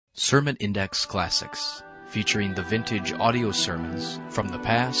Sermon Index Classics, featuring the vintage audio sermons from the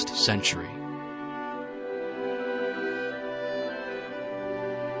past century.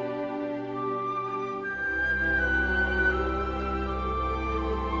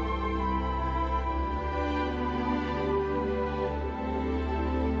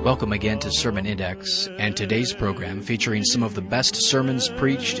 Welcome again to Sermon Index, and today's program featuring some of the best sermons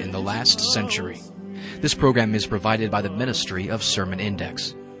preached in the last century. This program is provided by the Ministry of Sermon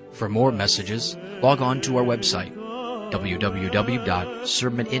Index. For more messages, log on to our website,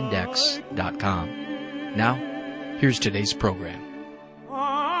 www.sermonindex.com. Now, here's today's program.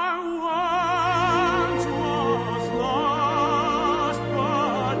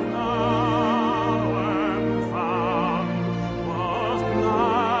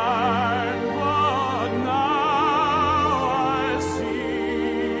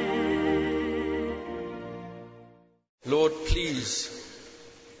 Lord, please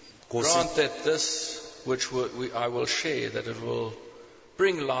grant that this which I will share, that it will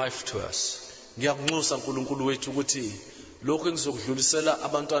bring life to us. Ngiyakunxusa uNkulunkulu wethu ukuthi lokho engizokudlulisela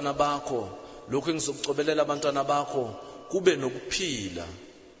abantwana bakho, lokho engizokucobelela abantwana bakho kube nokuphila.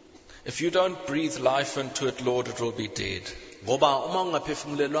 If you don't breathe life into it, Lord, it will be dead. Ngoba uma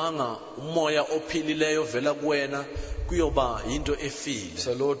ungaphefumulelwanga umoya ophilileyo vela kuwena kuyoba into efile.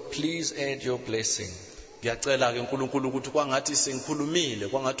 So Lord, please add your blessing. Ngiyacela ke uNkulunkulu ukuthi kwangathi sengikhulumile,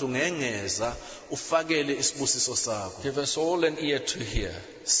 kwangathi ungengeza ufakele isibusiso sakho. Give us all an ear to hear.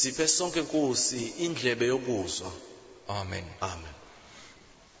 Siphe sonke Nkosi indlebe yokuzwa. Amen. Amen.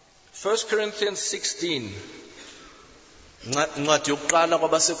 1 Corinthians 16. Ncwadi yokuqala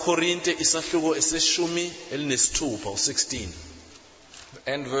kwabaseKorinte isahluko eseshumi elinesithupha u16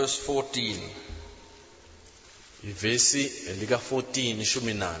 and verse 14. Ivesi elika 14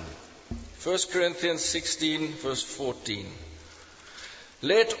 18. 1 Corinthians 16 verse 14.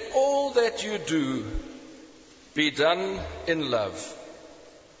 Let all that you do be done in love.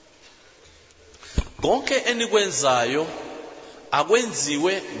 Konke enikwenzayo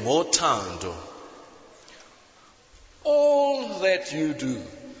akwenziwe ngothando. All that you do.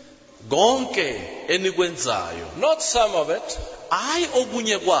 Konke enikwenzayo. Not some of it. Hayi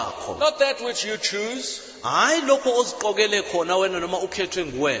okunye kwakho. Not that which you choose. Hayi lokho oziqokele khona wena noma ukhethwe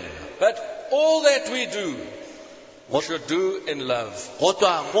nguwena. But all that we do, we should do in love.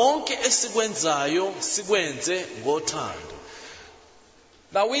 Kodwa konke esikwenzayo sikwenze ngothando.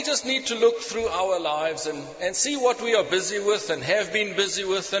 Now we just need to look through our lives and see what we are busy with and have been busy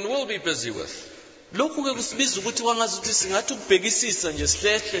with and will be busy with. Lokhu ke kusibiza ukuthi kwangazuthi singathi ukubhekisisa nje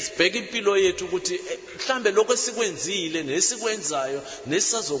silehle sibheke impilo yethu ukuthi mhlambe lokho esikwenzile nesikwenzayo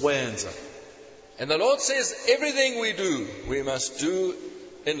nesizokwenza. And the Lord says everything we do, we must do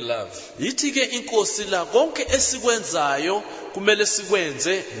in love. Yithi ke inkosi la konke esikwenzayo kumele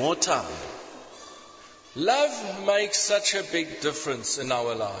sikwenze ngothando. Love makes such a big difference in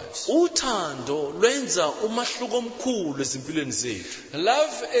our lives. Uthando lwenza umahluko omkhulu ezimpilweni zethu.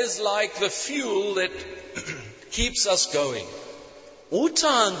 Love is like the fuel that keeps us going.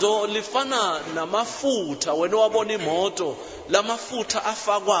 Uthando lifana namafutha wena wabona imoto lamafutha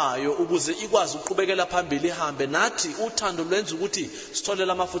afakwayo ukuze ikwazi ukuqhubekela phambili ihambe nathi uthando lwenza ukuthi sithole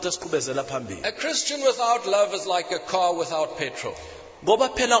lamafutha siqhubezela phambili. A Christian without love is like a car without petrol. Ngoba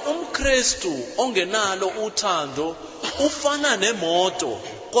phela umKristu ongenalo uthando ufana nemoto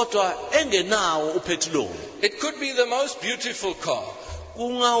kodwa engenawo upetrol. It could be the most beautiful car.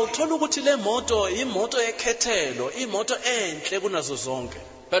 Ungawuthola ukuthi le moto imoto yekhethelo, imoto enhle kunazo zonke.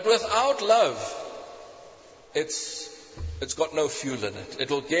 But without love, it's got no fuel in it. It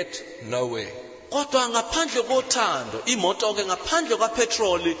will get nowhere. Kodwa ngaphandle kothando, imoto ke ngaphandle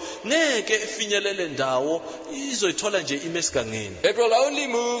kwapetrol ngeke ifinyelele ndawo, izoyithola nje imesigangeni. It will only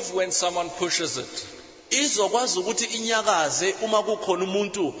move when someone pushes it. Izokwazi ukuthi inyakaze uma kukhona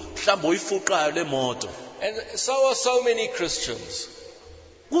umuntu mhlawumbe oyifuqayo le moto. And so are so many Christians.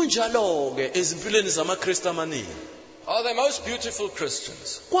 Kunjalo ke ezimpilweni zamaKristu amaningi. Are the most beautiful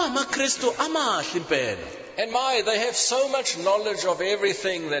Christians. KwamaKristu amahle impela. And they have so much knowledge of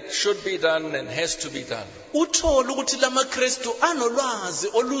everything that should be done and has to be done. Uthola ukuthi lamaKristu anolwazi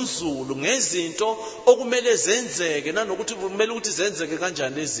olunzulu ngezinto okumele zenzeke nanokuthi kumele ukuthi zenzeke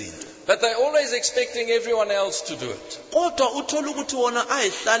kanjani lezinto. But they're always expecting everyone else to do it. Kodwa uthola ukuthi wona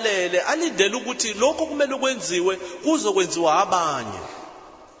ayihlalele alindele ukuthi lokho kumele kwenziwe kuzokwenziwa abanye.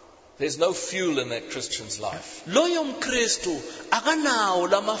 There's no fuel in that Christian's life. Loyo mKristu akanawo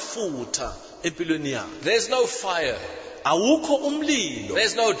lamafutha empilweni yakhe. There's no fire. Awukho umlilo.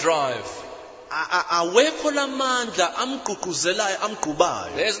 There's no drive. Awekho lamandla amgqugquzelayo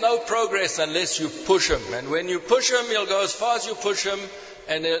amgqubayo. There's no progress unless you push him. And when you push him, he'll go as far as you push him.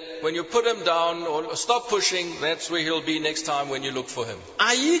 and when you put him down or stop pushing, that's where he'll be next time when you look for him.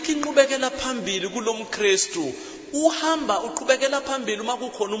 ayikho inqubekela phambili kulomkristu uhamba uqhubekela phambili uma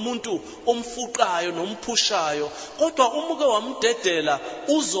kukhona umuntu omfuqayo nomphushayo kodwa umuke wamdedela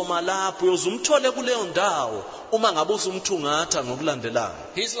uzoma lapho uyozumthole kuleyo ndawo uma ngabe uzumthungatha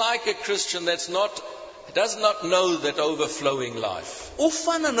ngokulandelana. He's like a Christian does not know that overflowing life.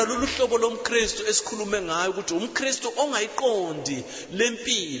 Ufana nalolu hlobo lomkristu esikhulume ngayo ukuthi umkristu ongayiqondi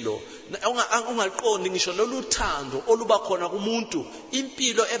lempilo ongayiqondi ngisho lolu thando oluba khona kumuntu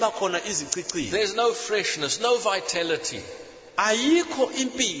impilo eba khona izicicile. There's no freshness, no vitality. Ayikho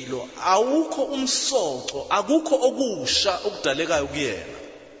impilo, awukho umsoco, akukho okusha okudalekayo kuyena.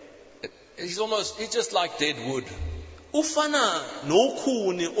 He's just like dead wood. Ufana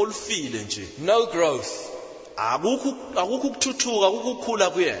nokhuni olufile nje. No growth. Akukho ukuthuthuka, akukho ukukhula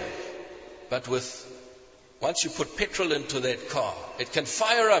kuyena. But once you put petrol into that car, it can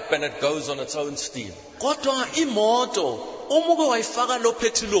fire up and it goes on its own steam. Kodwa imoto umuke wayifaka lo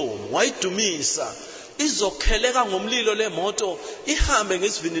petrol, wayidumisa, izokheleka ngomlilo le moto ihambe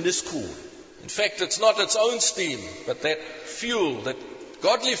ngesivinini esikhulu. In fact, it's not its own steam, but that fuel, that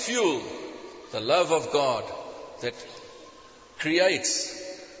godly fuel, the love of God that creates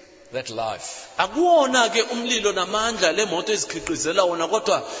that life. Akuwona ke umlilo namandla le moto ezikhiqizela wona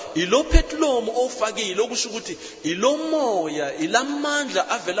kodwa ilo petrol ofakile okusho ukuthi ilo moya ilamandla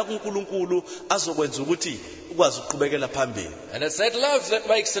avela kuNkulunkulu azokwenza ukuthi ukwazi ukuqhubekela phambili. And it's that love that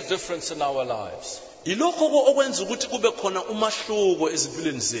makes a difference in our lives. Ilokho okwenza ukuthi kube khona umahluko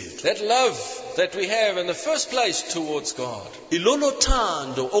ezimpilweni zethu. That love that we have in the first place towards God. Ilolo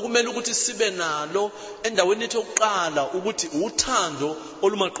thando okumele ukuthi sibe nalo endaweni yethu yokuqala ukuthi uthando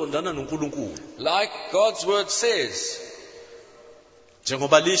olumaqondana noNkulunkulu. Like God's word says.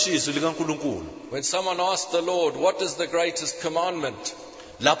 Njengoba lisho izwi likaNkulunkulu. When someone asked the Lord, what is the greatest commandment?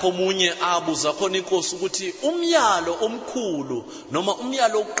 Lapho munye abuza khona inkosi ukuthi umyalo omkhulu noma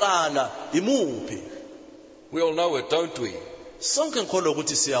umyalo oqala imuphi? We all know it, don't we? Sonke ngikholwa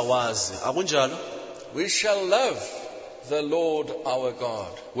ukuthi siyawazi, akunjalo? We shall love the Lord our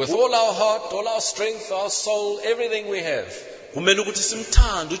God with all our heart, all our strength, our soul, everything we have. Kumele ukuthi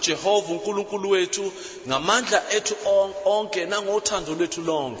simthande uJehova uNkulunkulu wethu ngamandla ethu onke nangothando lwethu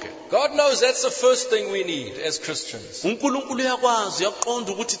lonke. God knows that's the first thing we need as Christians. uNkulunkulu uyakwazi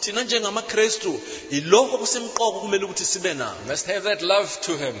uyaqonda ukuthi thina njengamaKristu ilokho kusemqoko kumele ukuthi sibe nalo. We must have that love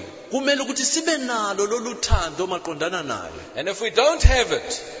to him. Kumele ukuthi sibe nalo lolu thando maqondana naye. And if we don't have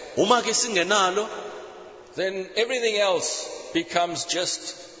it, uma ke singenalo, then everything else becomes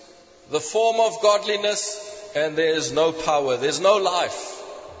just the form of godliness. And there is no power, there's no life.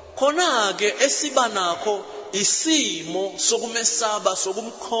 Khona ke esiba nakho isimo sokumesaba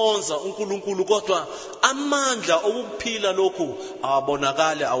sokumkhonza uNkulunkulu kodwa amandla okuphila lokhu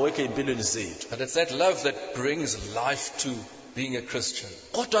awabonakala awekho empilweni zethu. But it's that love that brings life to being a Christian.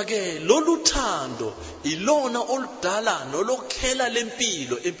 Kodwa ke lolu thando ilona oludala nolokhela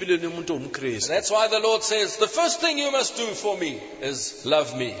lempilo empilweni yomuntu omKristu. That's why the Lord says, the first thing you must do for me is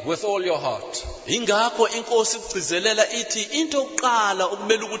love me with all your heart. Ingakho inkosi igcizelela ithi into yokuqala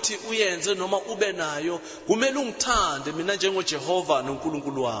okumele ukuthi uyenze noma ube nayo kumele ungithande mina njengoJehova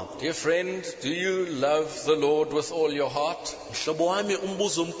noNkulunkulu wakho. Dear friend, do you love the Lord with all your heart? Mhlobo wami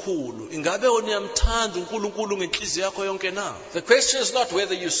umbuzo omkhulu, ingabe uniyamthanda uNkulunkulu ngenhliziyo yakho yonke na? The question is not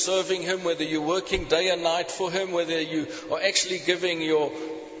whether you're serving him, whether you're working day and night for him, whether you are actually giving your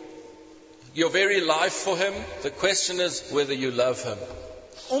very life for him. The question is whether you love him.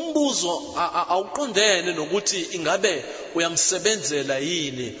 Umbuzo awuqondene nokuthi ingabe uyamsebenzela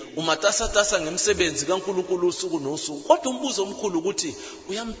yini umatasatasa ngemsebenzi kaNkulunkulu usuku nosuku. Kodwa umbuzo omkhulu ukuthi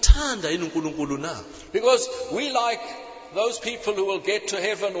uyamthanda yini uNkulunkulu na? Because we like those people who will get to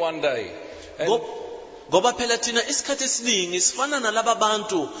heaven one day. And ngoba phela thina isikhathi esiningi sifana nalabo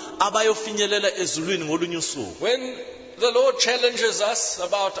bantu abayofinyelela ezulwini ngolunye usuku. when the Lord challenges us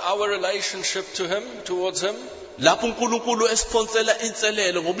about our relationship to him, towards him, lapho uNkulunkulu esiphonsela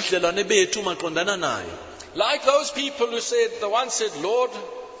inselelo ngobudlelwane bethu maqondana naye. like those people who said, the one said, Lord,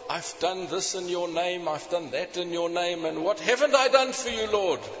 I've done this in your name, I've done that in your name, and what haven't I done for you,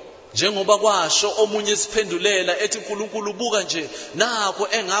 Lord? Njengoba kwasho omunye siphendulela ethi uNkulunkulu buka nje nakho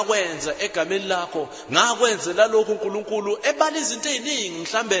engakwenza egameni lakho ngakwenzela lokho uNkulunkulu ebala izinto eziningi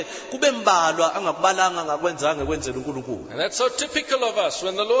mhlambe kube mbalwa angakubalanga ngakwenzanga ekwenzela uNkulunkulu. And that's so typical of us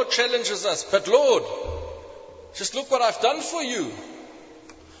when the Lord challenges us. But Lord, just look what I've done for you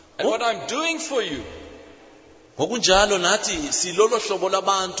and what I'm doing for you. Ngokunjalo nathi silolo hlobo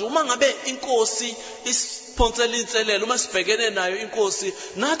labantu uma ngabe inkosi isiphonsela inselelo uma sibhekene nayo inkosi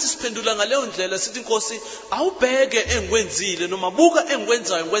nathi siphendula ngaleyo ndlela sithi inkosi awubheke engikwenzile noma buka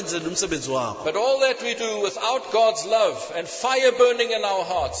engikwenzayo ngikwenzele umsebenzi wakho. But all that we do without God's love and fire burning in our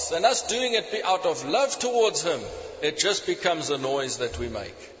hearts, and us doing it out of love towards Him, it just becomes a noise that we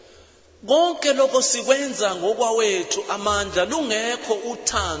make. Konke lokho sikwenza ngokwawethu amandla lungekho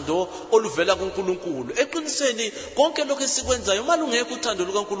uthando oluvela kuNkulunkulu. Eqinisweni konke lokho esikwenzayo uma lungekho uthando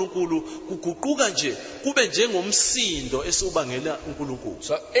lukaNkulunkulu kuguquka nje kube njengomsindo esiubangela uNkulunkulu.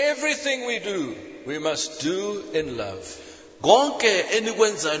 So everything we do, we must do in love. Konke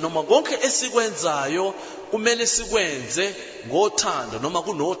enikwenzayo noma konke esikwenzayo kumele sikwenze ngothando noma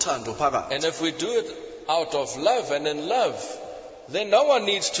kunothando phakathi. And if we do it out of love and in love, then no one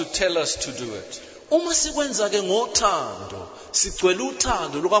needs to tell us to do it. Uma sikwenza ke ngothando sigcwele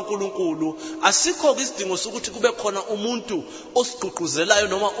uthando lukaNkulunkulu asikho isidingo sokuthi kube khona umuntu osigqugquzelayo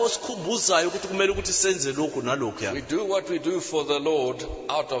noma osikhumbuzayo ukuthi kumele ukuthi senze lokhu nalokhu ya. We do what we do for the Lord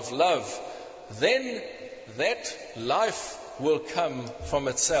out of love, then that life will come from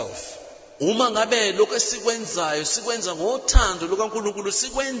itself. Uma ngabe lokho esikwenzayo sikwenza ngothando lukaNkulunkulu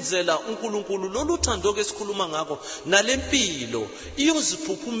sikwenzela uNkulunkulu lolu thando ke sikhuluma ngakho nalempilo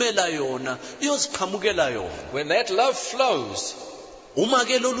iyoziphuphumela yona iyoziqhamukela yona. When that love flows, uma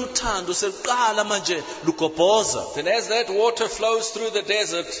ke lolu thando seliqala manje lugobhoza, then as that water flows through the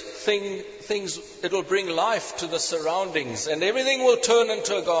desert, things it will bring life to the surroundings and everything will turn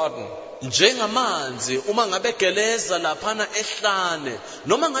into a garden. Njengamanzi uma ngabe geleza laphana ehlane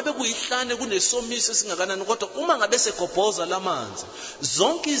noma ngabe kuyihlane kunesomiso singakanani kodwa uma ngabe segobhoza lamanzi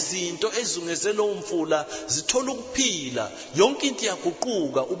zonke izinto ezungezelo umfula zithola ukuphila yonke into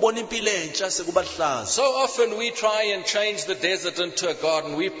iyaguquka ubona impilo entsha sekuba hlaza. So often we try and change the desert into a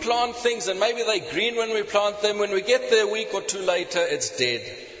garden. We plant things and maybe they're green when we plant them. When we get there a week or two later, it's dead.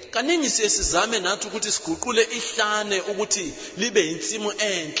 Kaningi siyesizame nathi ukuthi siguqule ihlane ukuthi libe insimo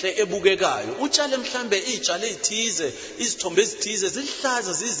enhle ebukekayo. Utshale mhlambe izitshalo ezithize, izithombe ezithize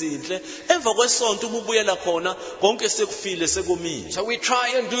zihlaza zizinhle. Emva kwesonto ubuyela khona konke sekufile sekomile. So we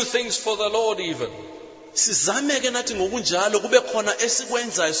try and do things for the Lord even. Sizame ke nathi ngokunjalo kube khona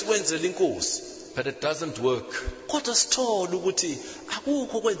esikwenzayo sikwenzela inkosi. But it doesn't work. Kodwa sithola ukuthi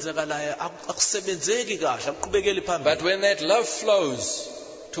akukho kwenzakalayo akusebenzeki kahle akuqhubekeli phambili. But when that love flows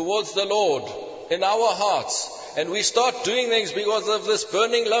towards the Lord in our hearts, and we start doing things because of this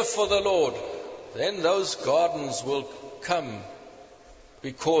burning love for the Lord, then those gardens will come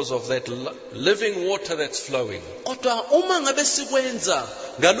because of that living water that's flowing. Kodwa uma ngabe sikwenza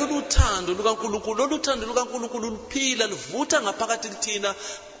ngalolu thando lukaNkulunkulu, lolu thando lukaNkulunkulu luphila luvutha ngaphakathi kuthina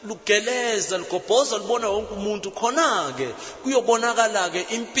lugeleza lugobhoza lubona wonke umuntu khona ke kuyobonakala ke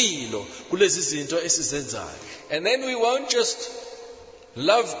impilo kulezi zinto esizenzayo. And then we won't just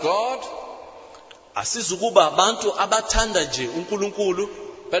love God, asizukuba abantu abathanda nje uNkulunkulu,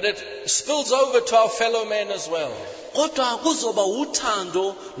 but it spills over to our fellow men as well. Kodwa kuzoba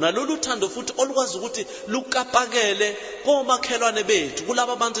uthando nalolu thando futhi olukwazi ukuthi lukapakele komakhelwane bethu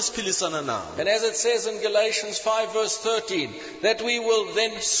kulabo abantu esiphilisana nabo. And as it says in Galatians 5 verse 13, that we will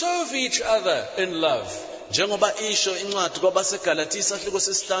then serve each other in love. Njengoba isho incwadi kwabaseGalatia isahluko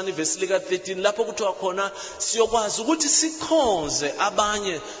sesihlanu ivesi lika 13 lapho kuthiwa khona siyokwazi ukuthi sikhonze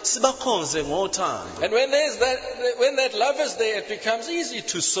abanye sibakhonze ngothando. And when that love is there, it becomes easy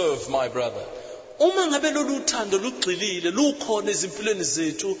to serve my brother. Uma ngabe lolu thando lugxilile lukhona ezimpilweni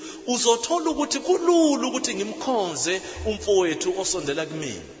zethu uzothola ukuthi kulula ukuthi ngimkhonze umfowethu osondela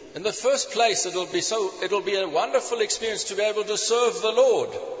kimi. In the first place, it'll be a wonderful experience to be able to serve the Lord.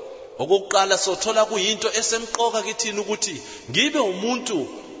 Okokuqala sothola kuyinto esemqoka kithini ukuthi ngibe umuntu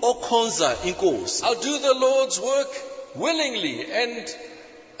okhonza inkosi. I'll do the Lord's work willingly and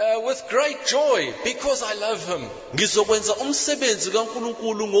with great joy because I love Him. Ngizokwenza umsebenzi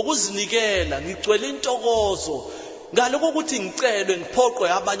kaNkulunkulu ngokuzinikela ngicwele intokozo ngaloko ukuthi ngicelwe ngiphoqwe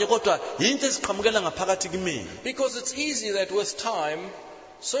abanye kodwa into eziqhamukela ngaphakathi kimi. Because it's easy that with time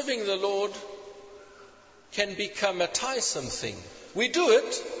serving the Lord can become a tiresome thing. We do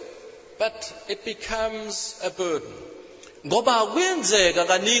it, but it becomes a burden. Ngoba kuyenzeka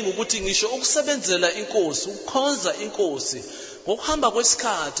kaningi ukuthi ngisho ukusebenzela inkosi ukukhonza inkosi ngokuhamba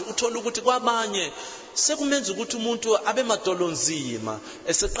kwesikhathi uthola ukuthi kwabanye sekumenza ukuthi umuntu abe madolonzima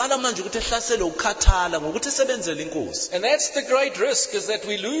eseqala manje ukuthi ehlasele ukukhathala ngokuthi esebenzele inkosi. And that's the great risk, is that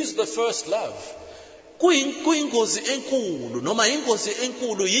we lose the first love. kuyingozi enkulu noma ingozi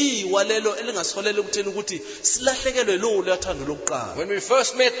enkulu yiwa lelo elingasiholela ukutheni ukuthi silahlekelwe lo lethando lokuqala. When we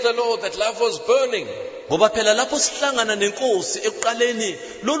first met the Lord, that love was burning. Ngoba phela lapho sihlangana nenkosi ekuqaleni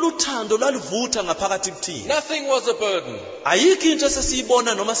lolu thando lalivutha ngaphakathi kuthina. Nothing was a burden. Ayikho into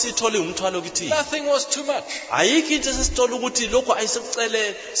esesiyibona noma siyithole umthwalo kuthina. Nothing was too much. Ayikho into esesithola ukuthi lokho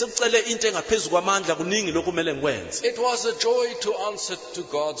ayisekucele into engaphezulu kwamandla kuningi lokho kumele ngikwenze. It was a joy to answer to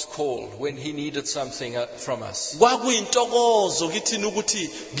God's call when He needed something from us. Kwakuyintokozo kithina ukuthi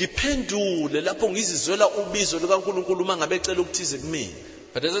ngiphendule lapho ngizizwela ubizo likaNkulunkulu mangabe ecela ukuthize kimi.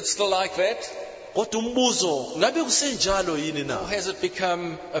 But is it still like that? Kodwa umbuzo ngabe kusenjalo yini na? Or has it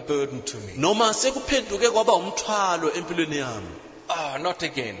become a burden to me? Noma sekuphenduke kwaba umthwalo empilweni yami. Not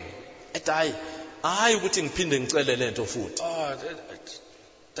again. Hayi ukuthi ngiphinde ngicele lento futhi.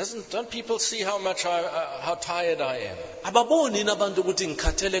 Don't people see how tired I am? Ababoni yini abantu ukuthi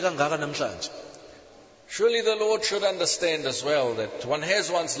ngikhathele kangaka namhlanje? Surely the Lord should understand as well that one has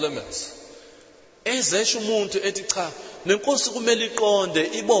one's limits. Ezesho umuntu ethi cha, nenkosi kumele iqonde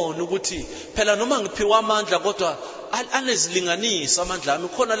ibone ukuthi phela noma ngiphiwa amandla kodwa anezilinganiso amandla ami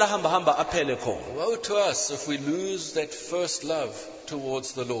khona la hamba aphele khona. Woe to us if we lose that first love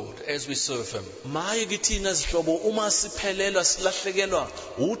towards the Lord as we serve Him. Maye kithina zihlobo uma siphelelwa silahlekelwa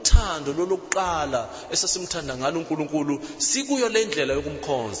uthando lokuqala esasimthanda ngalo uNkulunkulu sikuyo le ndlela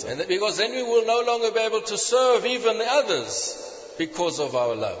yokumkhonza. And because then we will no longer be able to serve even the others because of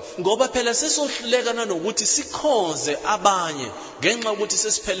our love. Ngoba phela sesohluleka nanokuthi sikhonze abanye ngenxa ukuthi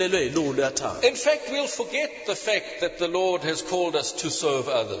sesiphelelwe yilolu yathanda. In fact, we'll forget the fact that the Lord has called us to serve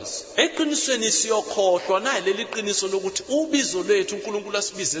others. Eqinisweni siyokhohlwa naye leli qiniso lokuthi ubizo lwethu uNkulunkulu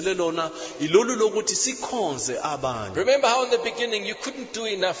asibizele lona ilolu lokuthi sikhonze abanye. Remember how in the beginning you couldn't do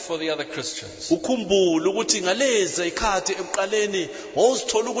enough for the other Christians. Ukhumbule ukuthi ngalezi ikhathi ekuqaleni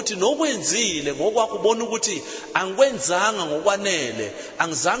wawuzithola ukuthi nokwenzile ngokwakho ubona ukuthi angikwenzanga ngokwanele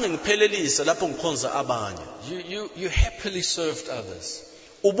angizange ngiphelelise lapho ngikhonza abanye. You happily served others.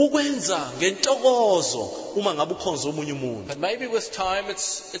 Ubukwenza ngentokozo uma ngabe ukhonza omunye umuntu. But maybe with time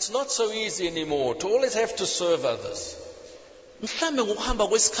it's not so easy anymore to always have to serve others. Mhlambe ngokuhamba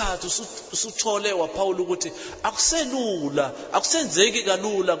kwesikhathi usuthole waPaul ukuthi akuselula akusenzeki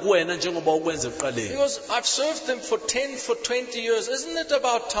kalula kuwena njengoba ukwenza ekuqaleni. Because I've served them for 20 years. Isn't it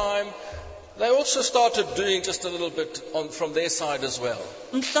about time they also started doing just a little bit from their side as well?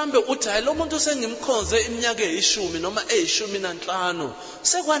 Mhlambe uthi hayi lo muntu sengimkhonze iminyaka e10 noma e15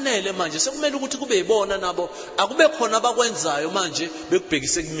 sekwanele manje sekumele ukuthi kube yibona nabo akube khona abakwenzayo manje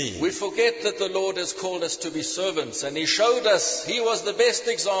bekubhekise kimi. We forget that the Lord has called us to be servants, and He showed us, He was the best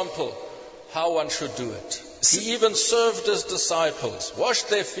example how one should do it. He even served His disciples, washed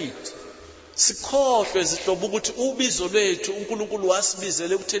their feet. Sikhohlwe zihlobo ukuthi ubizo lwethu uNkulunkulu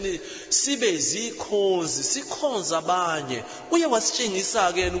wasibizele ukutheni sibe izikhonzi sikhonza abanye. Uye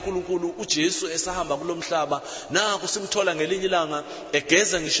wasitshengisa ke uNkulunkulu uJesu esahamba kulomhlaba naku simthola ngelinye ilanga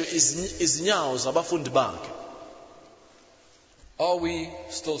egeza ngisho izinyawo zabafundi bakhe. Are we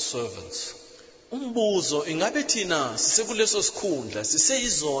still servants? Umbuzo ingabe thina sisekuleso sikhundla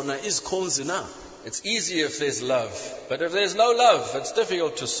siseyizona izikhonzi na? It's easy if there's love, but if there's no love, it's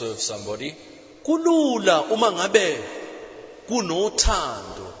difficult to serve somebody. Kulula uma ngabe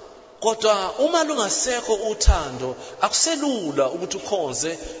kunothando, kodwa uma lungasekho uthando akuselula ukuthi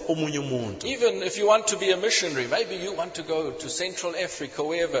ukhonze omunye umuntu. Even if you want to be a missionary, maybe you want to go to Central Africa,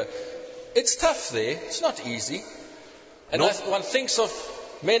 wherever. It's tough there. It's not easy. And one thinks of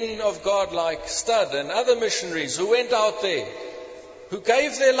men of God like Stud and other missionaries who went out there, who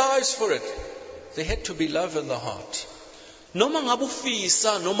gave their lives for it. There had to be love in the heart. Noma ngabe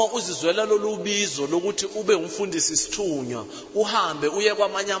ufisa noma uzizwela lolubizo lokuthi ube umfundisi sithunywa uhambe uye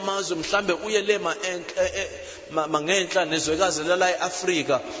kwamanye amazwe mhlambe uye lema mangenhla nezwekazi la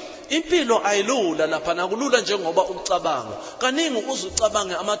eAfrika. Impilo ayilula lapha nakulula njengoba ucabanga. Kaningi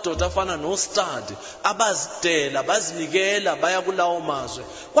uzucabange amadoda afana noStudi abazidela bazinikela baya kulawo mazwe.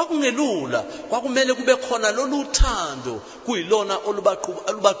 Kwakungelula, kwakumele kube khona loluthando kuyilona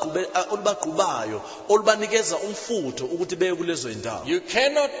olubaqhubayo olubanikeza umfutho ukuthi beye kulezo indawo. You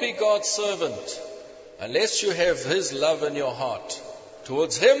cannot be God's servant unless you have His love in your heart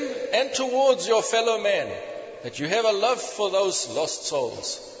towards Him and towards your fellow man, that you have a love for those lost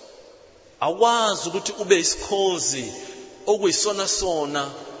souls. Awazi ukuthi ube isikhonzi okuyisona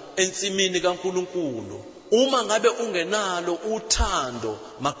sona ensimini kaNkulunkulu uma ngabe ungenalo uthando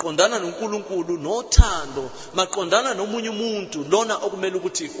maqondana noNkulunkulu nothando maqondana nomunye umuntu lona okumele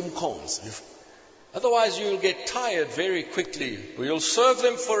ukuthi umkhonze. Otherwise you'll get tired very quickly. You'll serve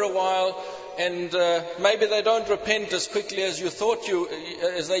them for a while and maybe they don't repent as quickly as you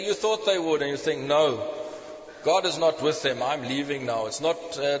thought they would, and you think, no, God is not with them. I'm leaving now.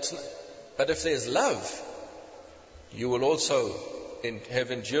 But if there's love, you will also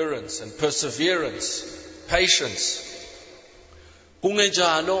have endurance and perseverance, patience.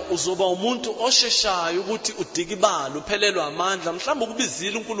 Kungenjalo uzoba umuntu osheshayo ukuthi udikibala uphelelwa amandla mhlawumbe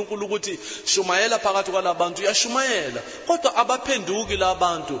ukubizile uNkulunkulu ukuthi shumayela phakathi kwalabantu uyashumayela kodwa abaphenduki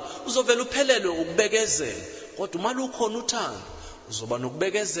labantu uzovela uphelelwe ukubekezela kodwa uma lukhona uthando uzoba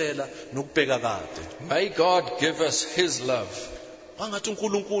nokubekezela nokubheka kade. May God give us his love, wangathi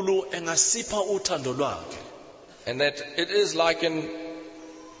uNkulunkulu engasipha uthando lwakhe, and that it is like in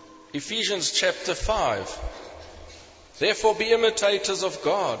Ephesians chapter 5. Therefore be imitators of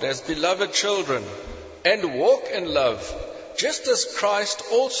God as beloved children, and walk in love, just as Christ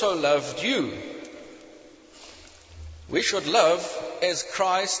also loved you. We should love as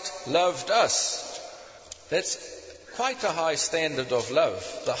Christ loved us. That's quite a high standard of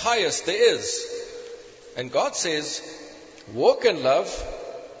love, the highest there is. And God says, walk in love,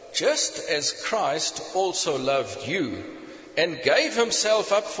 just as Christ also loved you, and gave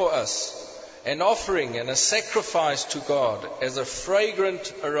himself up for us, an offering and a sacrifice to God as a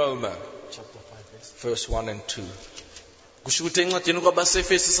fragrant aroma. Verse 1 and 2. Kusho ukuthi encwadini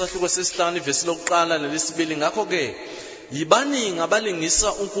kwabaseFesu isahluko sesihlanu ivesi lokuqala nelesibili ngakho ke yibaningi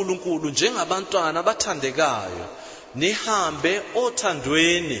abalingisa uNkulunkulu njengabantwana abathandekayo nihambe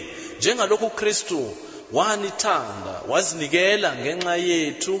othandweni njengalokhu uKristu wanithanda wazinikela ngenxa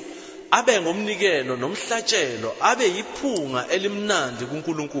yethu abe ngomnikelo nomhlatshelo abe yiphunga elimnandi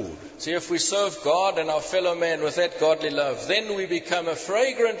kuNkulunkulu. So if we serve God and our fellow man with that godly love, then we become a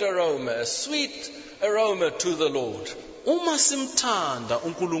fragrant aroma, a sweet aroma to the Lord. Uma simthanda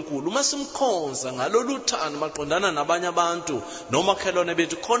uNkulunkulu, uma simkhonza ngalolu thando maqondana nabanye abantu noma khelwane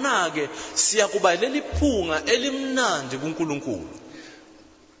bethu khona ke siyakuba leli phunga elimnandi kuNkulunkulu.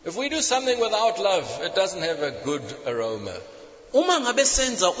 If we do something without love, it doesn't have a good aroma. Uma ngabe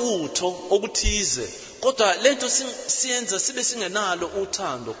senza utho okuthize kodwa lento siyenza sibe singenalo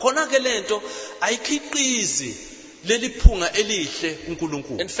uthando khona ke lento ayikhiqizi leli phunga elihle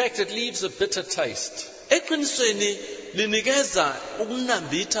uNkulunkulu. In fact, it leaves a bitter taste. Eqinisweni linikeza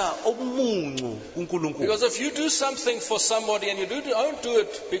ukunambitha okumuncu kuNkulunkulu. Because if you do something for somebody and you don't do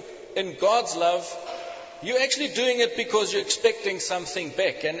it in God's love, you're actually doing it because you're expecting something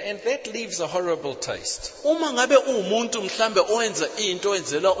back, and that leaves a horrible taste. Uma ngabe umuntu mhlambe owenza into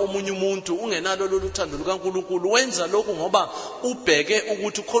enzela omunye umuntu ungenalo lolu thando lukaNkulunkulu wenza lokhu ngoba ubheke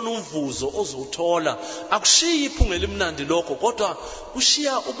ukuthi khona umvuzo ozothola akushiyi iphunga elimnandi lokho kodwa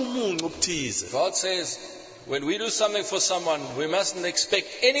kushiya ubumuncu obuthize. God says when we do something for someone, we mustn't expect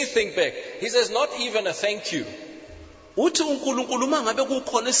anything back. He says not even a thank you. Uthi uNkulunkulu mangabe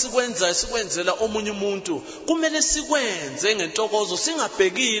kukhona esikwenzayo sikwenzela omunye umuntu kumele sikwenze ngentokozo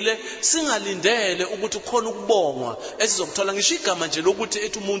singabhekile singalindele ukuthi khona ukubongwa esizokuthola ngisho igama nje lokuthi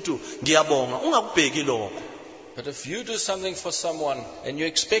ethi umuntu ngiyabonga ungakubheki lokho. But if you do something for someone and you're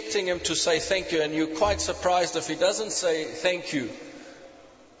expecting him to say thank you and you're quite surprised if he doesn't say thank you,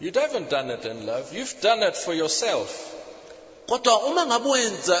 you haven't done it in love, you've done it for yourself. Kodwa uma ngabe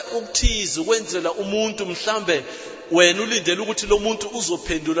wenza ukuthiza ukwenzela umuntu mhlambe wena ulindele ukuthi lo muntu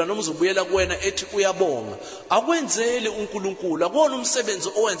uzophendula noma uzobuyela kuwena ethi uyabonga akwenzele uNkulunkulu akona umsebenzi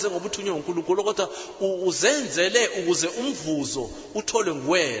owenze ngoba uthunywe uNkulunkulu kodwa uzenzele ukuze umvuzo uthole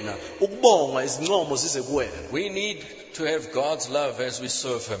nguwena ukubonga izincomo zize kuwena. We need to have God's love as we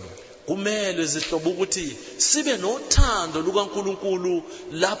serve him. Kumele zihlobo ukuthi sibe nothando lukaNkulunkulu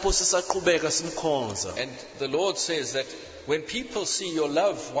lapho sisaqhubeka simkhonza. And the Lord says that when people see your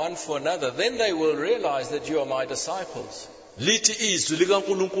love one for another, then they will realize that you are my disciples. Lithi izwi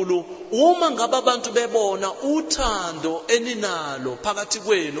likaNkulunkulu uma ngabe abantu bebona uthando eninalo phakathi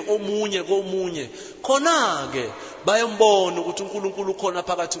kwenu omunye komunye khona ke bayombona ukuthi uNkulunkulu khona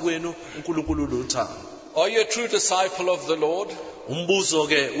phakathi kwenu uNkulunkulu lothando. Are you a true disciple of the Lord? Umbuzo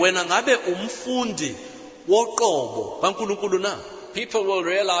ke wena ngabe umfundi woqobo kaNkulunkulu na? People will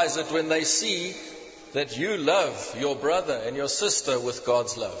realize it when they see that you love your brother and your sister with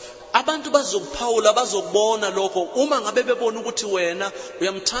God's love. Abantu bazokuphawula bazokubona lokho uma ngabe bebona ukuthi wena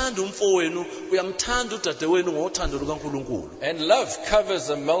uyamthanda umfowenu uyamthanda udadewenu ngothando lukaNkulunkulu. And love covers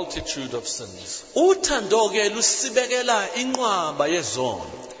a multitude of sins. Uthando ke lusibekela inqwaba yezono.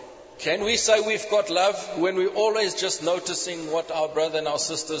 Can we say we've got love when we're always just noticing what our brother and our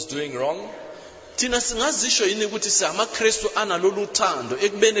sister is doing wrong? Thina singazisho yini ukuthi siyamaKristu analolu thando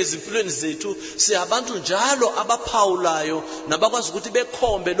ekubeni ezimpilweni zethu siyabantu njalo abaphawulayo nabakwazi ukuthi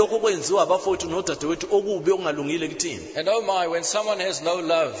bekhombe lokho kwenziwa abafowethu nodadewethu okubi okungalungile kuthina. And oh my, when someone has no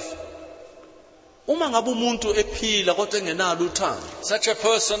love, Uma ngabe umuntu ephila kodwa engenalo uthando, Such a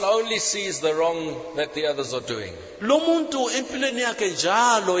person only sees the wrong that the others are doing. lo muntu empilweni yakhe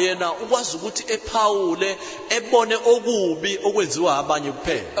njalo yena ukwazi ukuthi ephawule ebone okubi okwenziwa abanye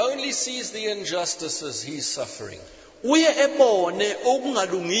kuphela. Only sees the injustices he's suffering. Uye ebone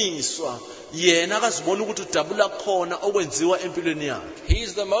okungalungiswa yena akazibona ukuthi udabula khona okwenziwa empilweni yakhe.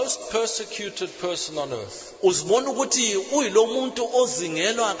 He's the most persecuted person on earth. Uzibona ukuthi uyilo muntu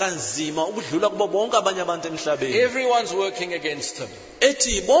ozingelwa kanzima ukudlula kubo bonke abanye abantu emhlabeni. Everyone's working against him.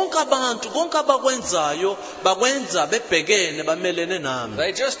 Ethi bonke abantu konke abakwenzayo bakwenza bebhekene bamelene nami.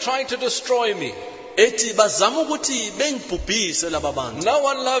 They're just trying to destroy me. Ethi bazama ukuthi bengibhubhise laba bantu. No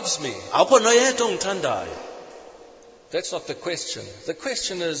one loves me. Akho noyedwa ongithandayo. That's not the question. The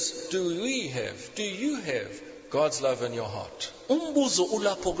question is, do you have God's love in your heart? Umbuzo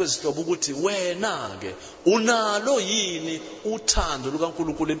ulapho kwezihlobo ukuthi wena ke unalo yini uthando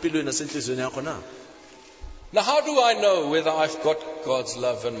lukaNkulunkulu empilweni nasenhlizweni yakho na? Now, how do I know whether I've got God's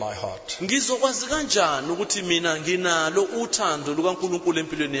love in my heart? Ngizokwazi kanjani ukuthi mina nginalo uthando lukaNkulunkulu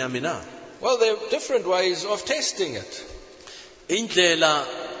empilweni yami na? Well, there are different ways of testing it. Indlela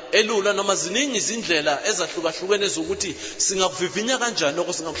elula noma ziningi izindlela ezahlukahlukene zokuthi singakuvivinya kanjani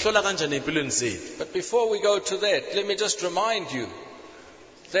lokho singakuhlola kanjani empilweni zethu. But before we go to that, let me just remind you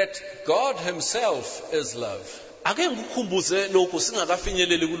that God himself is love. Ake ngikukhumbuze lokho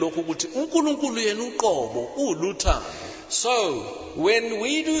singakafinyeleli kulokho ukuthi uNkulunkulu yena uqobo uluthando. So, when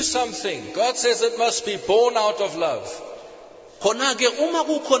we do something, God says it must be born out of love. Khona ke uma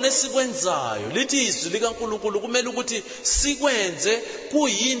kukhona esikwenzayo lithi izwi likaNkulunkulu kumele ukuthi sikwenze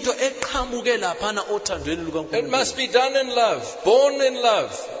kuyinto eqhamuke laphana othandweni lukaNkulunkulu. It must be done in love,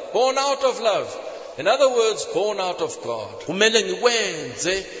 born out of love. In other words, born out of God. Kumele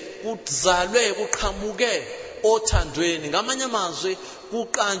ngikwenze kuzalwe kuqhamuke othandweni, ngamanye amazwi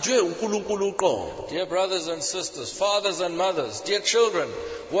kuqanjwe uNkulunkulu uqobo. Dear brothers and sisters, fathers and mothers, dear children,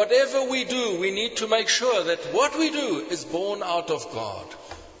 whatever we do, we need to make sure that what we do is born out of God.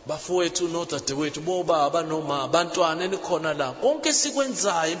 Bafowethu nodadewethu bobaba noma abantwana enikhona la konke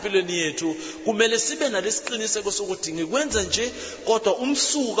sikwenzayo empilweni yethu kumele sibe nalesiqiniseko sokuthi ngikwenza nje kodwa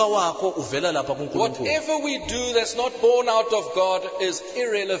umsuka wakho uvela lapha kuNkulunkulu. Whatever we do that's not born out of God is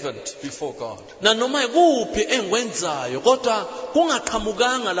irrelevant before God. Na noma ikuphi engikwenzayo kodwa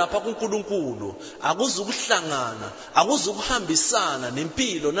kungaqhamukanga lapha kuNkulunkulu akuzukuhlangana akuzukuhambisana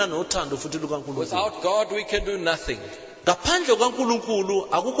nempilo nanothando futhi lukaNkulunkulu. Without God we can do nothing. Ngaphandle kwaNkulunkulu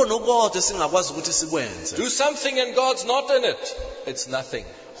akukho nokodwa singakwazi ukuthi sikwenze. Do something and God's not in it, it's nothing.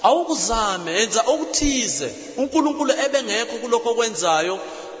 Awukuzame enza okuthize uNkulunkulu ebengekho kuloko okwenzayo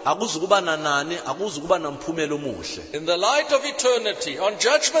akuzukuba nanani akuzukuba namphumelo omuhle. In the light of eternity, on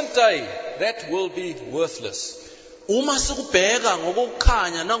judgment day, that will be worthless. Uma sikubheka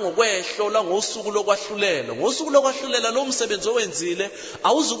ngokukhanya nangokwehlo la ngosuku lokwahlulela, ngosuku lokwahlulela lo msebenzi owenzile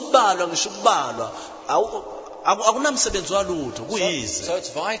awuzukubalwa ngisho ukubalwa akunamsebenzi walutho kuyize. So it's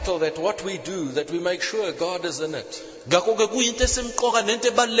vital that what we do, that we make sure God is in it. Ngakho ke kuyinto esemqoka nento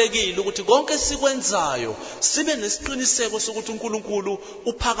ebalekile ukuthi konke sikwenzayo sibe nesiqiniseko sokuthi uNkulunkulu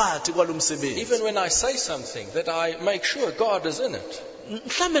uphakathi kwalomsebenzi. Even when I say something, that I make sure God is in it.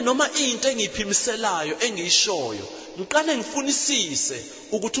 Mhlambe noma into engiyiphimiselayo engiyishoyo ngiqale ngifunisise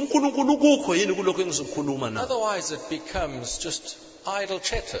ukuthi uNkulunkulu ukukho yini kuloko engizokukhuluma nawe. Otherwise it becomes just idle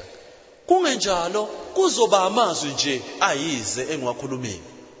chatter. Kungenjalo kuzoba amazwi nje ayize engiwakhulumile.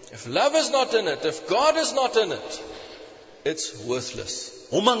 If love is not in it, if God is not in it, it's worthless.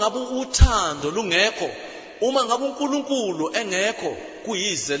 Uma ngabe uthando lungekho, uma ngabe uNkulunkulu engekho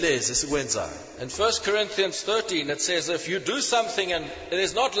kuyize leze sikwenzayo. In 1 Corinthians 13 it says if you do something and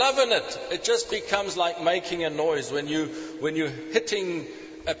there's not love in it, it just becomes like making a noise when you're hitting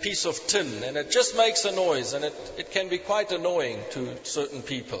a piece of tin and it just makes a noise, and it can be quite annoying to certain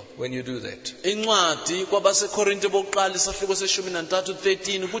people when you do that. Incwadi kwabaseKorinte bokuqala isahluko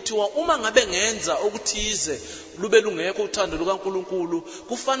se-13 kuthiwa uma ngabe ngenza okuthize lube lungekho uthando lukaNkulunkulu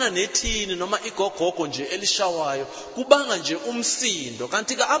kufana nethini noma igogogo nje elishawayo kubanga nje umsindo,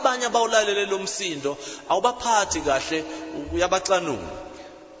 kanti ke abanye abawulalele lo msindo awubaphathi kahle uyabaxanula.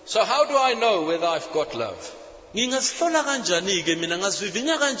 So how do I know whether I've got love? Ngingazihlola kanjani ke mina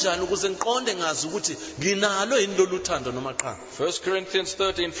ngazivivinya kanjani ukuze ngiqonde ngazi ukuthi nginalo yini loluthando noma cha? 1 Corinthians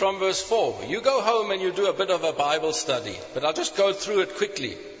 13 from verse 4. You go home and you do a bit of a Bible study, but I'll just go through it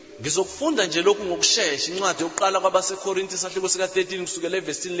quickly. Ngizokufunda nje lokhu ngokusheshsha incwadi yokuqala kwabaseKorinte isahluko sika-13 kusukela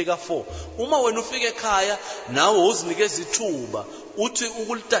evesini lika-4. Uma wena ufike ekhaya nawe uzinikeza ithuba uthi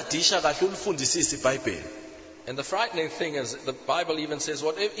ukulitadisha kahle ulifundisise iBhayibheli. And the frightening thing is the Bible even says,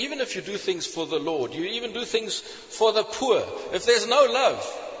 even if you do things for the Lord, you even do things for the poor, if there's no love,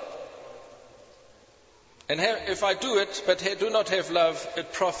 And if I do it, but do not have love,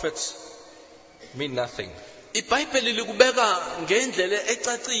 it profits me nothing. iBhayibheli likubeka ngendlela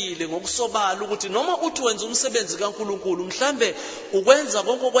ecacile ngokusobala ukuthi noma uthi wenza umsebenzi kaNkuluNkulu mhlambe ukwenza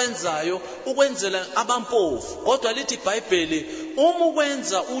konke okwenzayo ukwenzela abampofu kodwa lithi iBhayibheli uma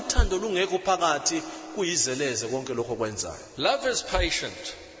ukwenza uthando lungekho phakathi kuyizeleze konke lokho okwenzayo. Love is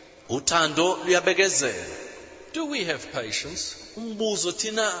patient. Uthando luyabekezela. Do we have patience? Umbuzo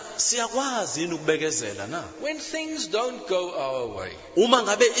thina siyakwazi yini ukubekezela na? When things don't go our way. Uma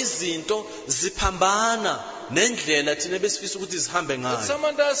ngabe izinto ziphambana nendlela thina besifisa ukuthi zihambe If ngayo.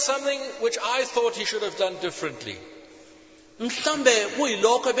 someone does something which I thought he should have done differently. Mhlambe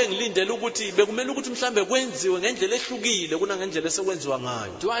kuyilokho ebengilindele ukuthi bekumele ukuthi mhlambe kwenziwe ngendlela ehlukile kuna ngendlela esekwenziwa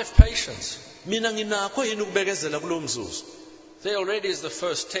ngayo. Do I have patience? Mina nginakho yini ukubekezela kulo mzuzu? There already is the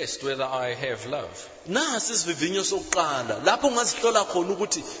first test whether I have love. Nasi isivivinyo sokuqala lapho ungazihlola khona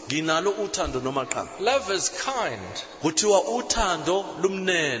ukuthi nginalo uthando noma cha. Love is kind. Kuthiwa uthando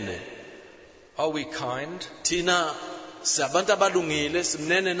lumnene. Are we kind? Thina siyabantu abalungile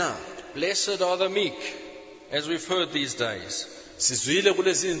simnene na? Blessed are the meek, as we've heard these days. Sizwile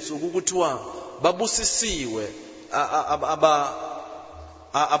kulezi insuku kuthiwa babusisiwe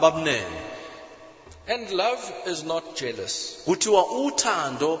ababnene. And love is not jealous. Kuthiwa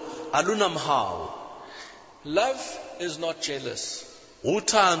uthando alunamhawu. Love is not jealous.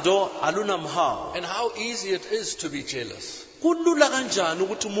 Uthando alunamhawu. And how easy it is to be jealous. Kulula kanjani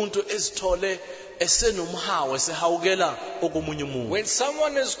ukuthi umuntu ezithole esenomhawu esehawukela okomunye umuntu. When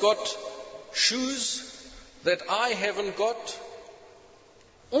someone has got shoes that I haven't got,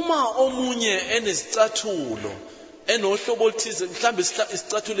 Uma omunye enezicathulo enohlobo oluthize mhlambe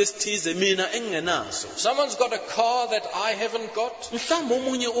isicathulo esithize mina engenaso. someone's got a car that I haven't got, Mhlambe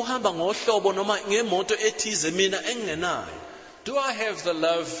omunye uhamba ngohlobo noma ngemoto ethize mina engenayo. do I have the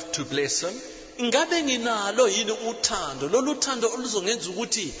love to bless him? Ingabe nginalo yini uthando lolu thando oluzongenza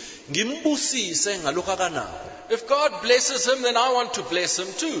ukuthi ngimbusise ngalokho akanako? If God blesses him, then I want to bless him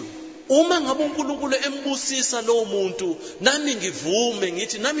too. Uma ngabe uNkulunkulu embusisa lowo muntu nami ngivume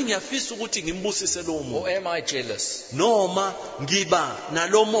ngithi nami ngiyafisa ukuthi ngimbusise lowo Or muntu. am I jealous? Noma ngiba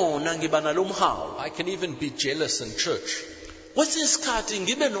nalomona ngiba nalomhawu. I can even be jealous in church. Kwesinye isikhathi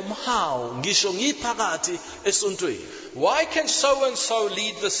ngibe nomhawu ngisho ngiphakathi esontweni. Why can so and so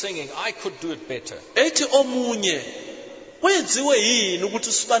lead the singing? I could do it better. Ethi omunye kwenziwe yini ukuthi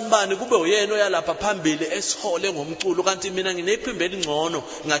usibanibani kube uyena oyalapha phambili esihole ngomculo kanti mina nginephimbo elingcono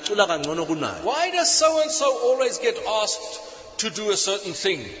ngacula kangcono kunayo. Why does so and so always get asked to do a certain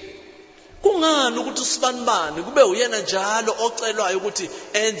thing? Kungani ukuthi usibanibani kube uyena njalo ocelwayo ukuthi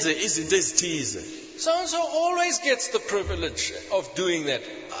enze izinto ezithize? So and so always gets the privilege of doing that.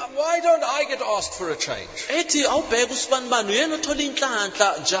 Why don't I get asked for a change? Ethi awubheka usibanibani uyena othola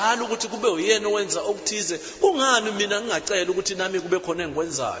inhlanhla njalo ukuthi kube uyena owenza okuthize. Kungani mina ngingacela ukuthi nami kube khona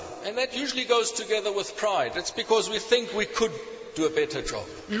engikwenzayo? And that usually goes together with pride. It's because we think we could do a better job.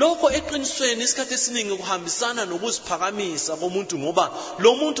 Lokho eqinisweni isikhathi esiningi kuhambisana nokuziphakamisa komuntu ngoba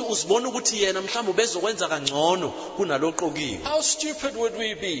lo muntu uzibona ukuthi yena mhlawumbe bezokwenza kangcono kunaloqokiwe. How stupid would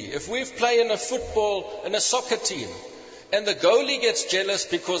we be if we've played in a football and a soccer team and the goalie gets jealous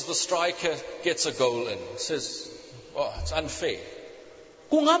because the striker gets a goal in? Says, oh, it's unfair.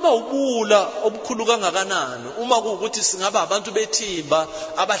 Kungaba ubula obukhulu kangakanani uma kuukuthi singaba abantu bethimba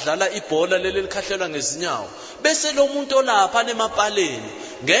abadlala ibhola leli likhahlelwa ngezinyawo bese lo muntu olapha nemapaleni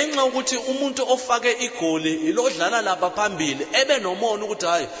ngenxa ukuthi umuntu ofake igoli ilodlala lapha phambili ebe nomona ukuthi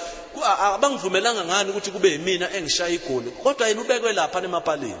hayi abangivumelanga ngani ukuthi kube yimina engishaya igoli kodwa yena ubekwe lapha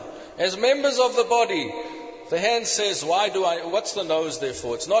nemapaleni. As members of the body, the hand says, what's the nose there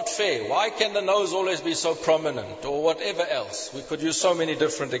for? It's not fair. Why can the nose always be so prominent? Or whatever else. We could use so many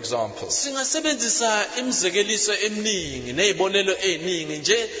different examples. Singasebenzisa imizekeliso eminingi nezibonelo eziningi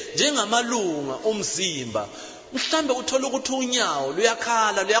njengamalunga omzimba. Mhlambe uthola ukuthi unyawo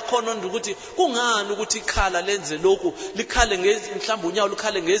luyakhala luyakhona ukuthi kungani ukuthi ikhala lenze lokhu likhale mhlambe unyawo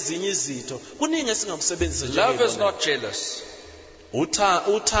lukhale ngezinye izitho. Kuningi esingakusebenzisa nje. Love is not jealous.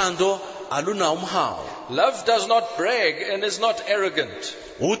 Uthando aluna umhawu. Love does not brag and is not arrogant.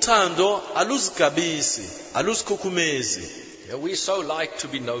 Uthando aluzigabisi, aluzikhukhumezi. Yeah, we so like to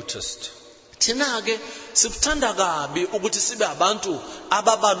be noticed. Thina ke sikuthanda kabi ukuthi sibe abantu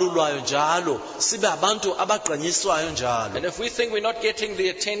ababalulwayo njalo, sibe abantu abagqanyiswayo njalo. And if we think we're not getting the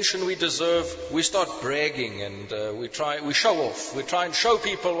attention we deserve, we start bragging and we show off. We try and show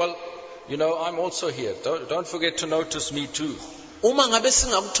people, well, you know, I'm also here. Don't forget to notice me too. Uma ngabe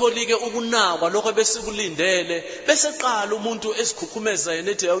singakutholi ke ukunakwa lokho besikulindele bese qala umuntu esikhukhumeza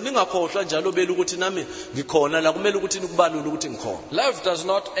yena ethi ningakhohlwa njalo bela ukuthi nami ngikhona la kumele ukuthi nikubalule ukuthi ngikhona. Love does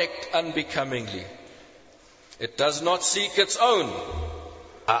not act unbecomingly. It does not seek its own.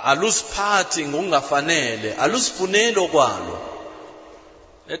 Aluziphathi ngokungafanele, aluzifuneli okwalo.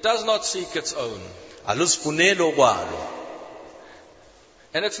 It does not seek its own. Aluzifuneli okwalo.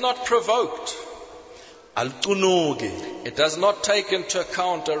 And it's not provoked. Alucunuki. It does not take into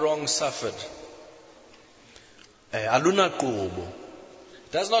account a wrong suffered. Alunaqubo.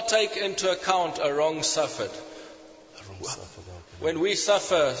 It does not take into account a wrong suffered. When we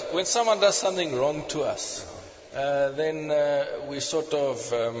suffer, when someone does something wrong to us, then we sort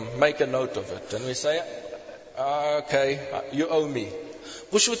of make a note of it. And we say, okay, you owe me.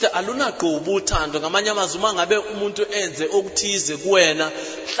 Kusho ukuthi alunaqubo uthando ngamanye amazwi uma ngabe umuntu enze okuthize kuwena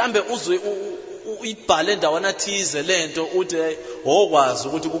mhlambe uzwe uyibhale endawana thize lento uthi okwazi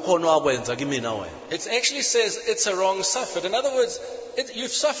ukuthi kukhona wakwenza kimina wena. It actually says it's a wrong suffered. In other words,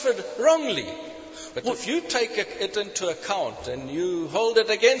 you've suffered wrongly. But if you take it into account and you hold it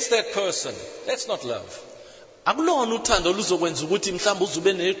against that person, that's not love. Akulona uthando oluzokwenza ukuthi mhlawumbe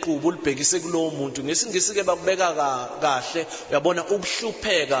uzube nequbo ulibhekise kulowo muntu ngesingisi ke bakubeka kahle uyabona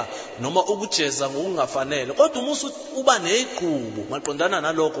ukuhlupheka noma ukujeza ngokungafanele kodwa uma uba nequbo maqondana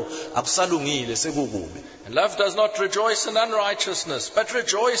nalokho akusalungile sekukubi. And love does not rejoice in unrighteousness but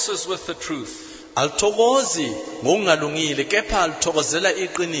rejoices with the truth. Alithokozi ngokungalungile kepha alithokozela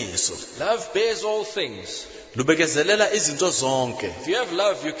iqiniso. Love bears all things. Lubekezelela izinto zonke. If you have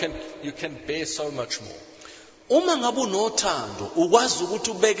love, you can bear so much more. Uma ngabe unothando ukwazi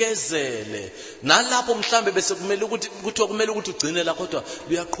ukuthi ubekezele nalapho mhlambe bese kumele ukuthi ugcine la kodwa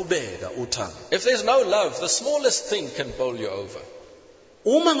luyaqhubeka uthando. If there's no love, the smallest thing can bowl you over.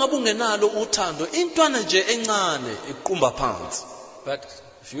 Uma ngabe ungenalo uthando intwana nje encane iqhumba phansi. But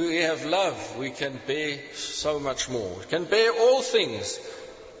if you have love, we can bear so much more. We can bear all things.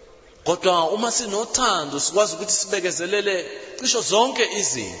 Kodwa uma sinothando sikwazi ukuthi sibekezelele cisho zonke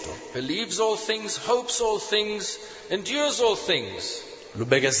izinto. Believes all things, hopes all things, endures all things.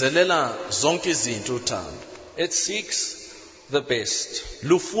 Lubekezelela zonke izinto uthando. It seeks the best.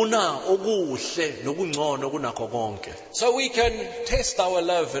 Lufuna okuhle nokungcono kunakho konke. So we can test our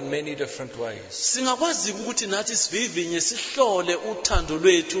love in many different ways. Singakwazi ukuthi nathi sivivinye sihlole uthando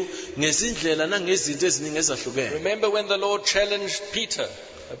lwethu ngezindlela nangezinto eziningi ezahlukene. Remember when the Lord challenged Peter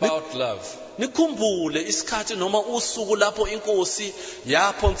about love. Nikhumbule isikhathi noma usuku lapho inkosi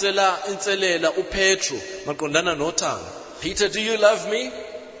yaphonsela inselela uPetro maqondana nothando. Peter, do you love me?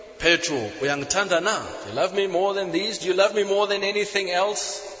 Petro, uyangithanda na? Do you love me more than these? Do you love me more than anything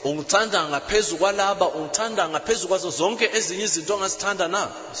else? Ungithanda ngaphezulu kwalaba, ungithanda ngaphezulu kwazo zonke ezinye izinto ongasithanda na?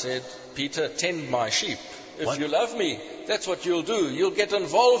 He said, Peter, tend my sheep. If you love me, that's what you'll do. You'll get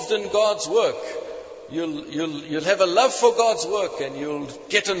involved in God's work. You'll have a love for God's work and you'll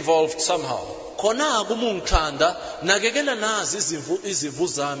get involved somehow. Khona kumungithanda nakekela nazi izimvu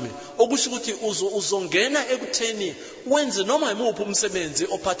zami okusho ukuthi uzongena ekutheni wenze noma imuphi umsebenzi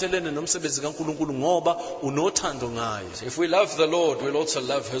ophathelene nomsebenzi kaNkuluNkulu ngoba unothando ngaye. If we love the Lord, we'll also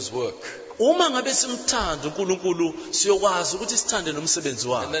love his work. Uma ngabe simthanda uNkulunkulu siyokwazi ukuthi sithande nomsebenzi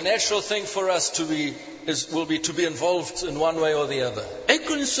wakhe. And the natural thing for us will be to be involved in one way or the other.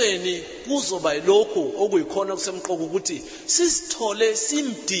 Eqinisweni kuzoba lokho okuyikhona kusemqoko ukuthi sizithole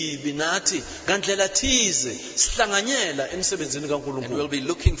simdibi nathi ngandlela thize sihlanganyela emsebenzini kaNkulunkulu. And we'll be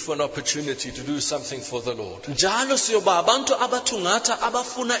looking for an opportunity to do something for the Lord. Njalo siyoba abantu abathungatha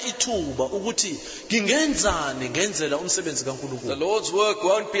abafuna ithuba ukuthi ngingenzani ngenzela umsebenzi kaNkulunkulu. The Lord's work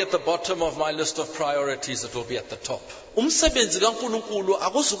won't be at the bottom of my list of priorities, it will be at the top. Umsebenzi kaNkulunkulu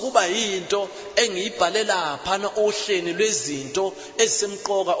akuzukuba yinto engiyibhalela phana ohleni lwezinto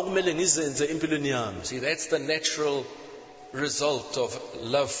ezisemqoka okumele ngizenze empilweni yami. See, that's the natural result of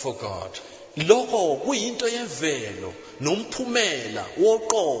love for God. Lokho kuyinto yemvelo nomphumela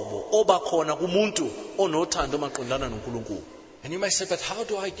woqobo obakhona kumuntu onothando maqondana noNkulunkulu. And you may say, but how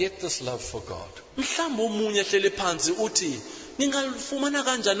do I get this love for God? Mhlawumbe umunye hlele phansi uthi ningalifumana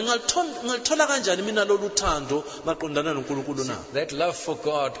kanjani ngalithola kanjani mina lolu thando maqondana noNkulunkulu na? That love for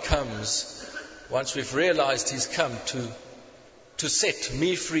God comes once we've realized he's come to set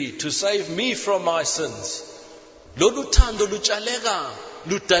me free, to save me from my sins. Lolu thando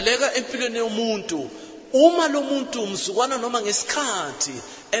ludaleka empilweni yomuntu uma lo muntu mzukwana noma ngesikhathi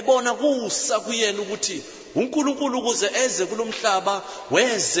ebona kusa kuyena ukuthi uNkulunkulu ukuze eze kulomhlaba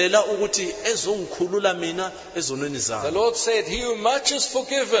wezela ukuthi ezongikhulula mina ezonweni zami. The Lord said, he who much is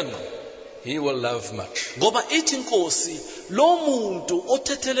forgiven, he will love much. Ngoba ithi inkosi lo muntu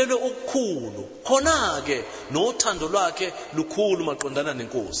othethelelwe okukhulu khona ke nothando lwakhe lukhulu maqondana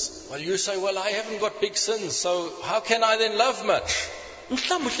nenkosi. Well, you say, well, I haven't got big sins, so how can I then love much?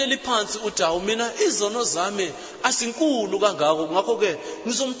 mhlawumbe uhleli phansi uthi hawu mina izono zami asinkulu kangako ngakho ke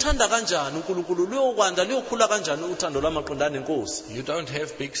ngizomthanda kanjani uNkulunkulu liyokwanda liyokhula kanjani uthando lwamaqondana eNkosi. You don't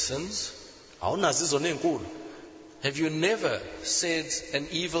have big sins. Awunazo izono ezinkulu. Have you never said an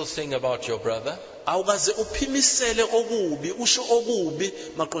evil thing about your brother? Awukaze uphimisele okubi usho okubi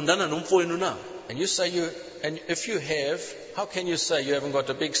maqondana nomfowenu na? And you say and if you have, how can you say you haven't got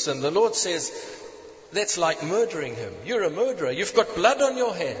a big sin? The Lord says that's like murdering him. You're a murderer. You've got blood on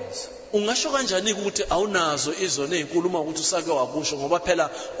your hands. Ungasho kanjani ukuthi awunazo izono ezinkulu uma ukuthi usake wakusho ngoba phela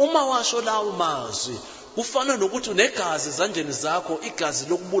uma washo lawo mazwi kufana nokuthi unegazi ezandleni zakho, igazi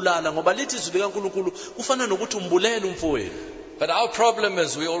lokubulala ngoba lithi izwi likaNkulunkulu kufana nokuthi umbulele umfowenu. But our problem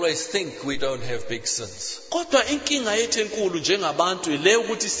is we always think we don't have big sins. Kodwa inkinga yethu enkulu njengabantu ile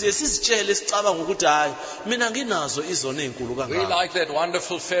ukuthi siye sizitshele sicabanga ukuthi hayi mina nginazo izono ezinkulu We kangaka. like that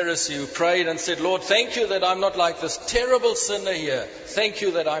wonderful Pharisee who prayed and said, Lord, thank you that I'm not like this terrible sinner here. Thank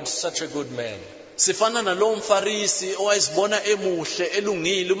you that I'm such a good man. Sifana nalo mfarisi owayizibona emuhle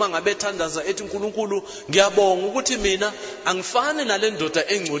elungile uma ngabe ethandaza ethi uNkulunkulu ngiyabonga ukuthi mina angifani nale ndoda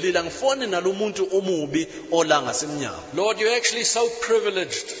engcolile, angifani nalomuntu omubi olanga semnyama. Lord, you're actually so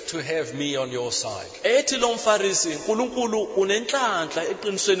privileged to have me on your side. Ethi lo mfarisi uNkulunkulu unenhlanhla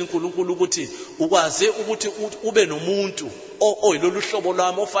eqinisweni uNkulunkulu ukuthi ukwaze ukuthi ube nomuntu oyilolu hlobo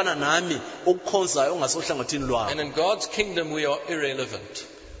lwami ofana nami okukhonzayo ongasohlangothini lwami. And in God's kingdom we are irrelevant.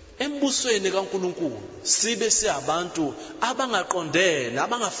 Embusweni kaNkulunkulu sibe siyabantu abangaqondene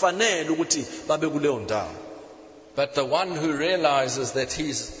abangafanele ukuthi babe kuleyo ndawo. But the one who realizes that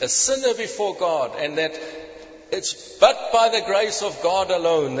he's a sinner before God and that it's but by the grace of God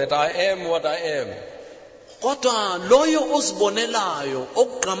alone that I am what I am. Kodwa loyo ozibonelayo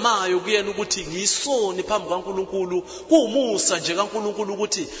okugqamayo kuyena ukuthi ngiyisoni phambi kaNkulunkulu kuumusa nje kaNkulunkulu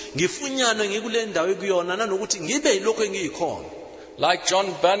ukuthi ngifunyanwe ngikule ndawo ekuyona nanokuthi ngibe yilokho engiyikhona. Like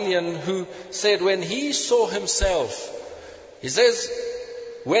John Bunyan, who said when he saw himself, he says,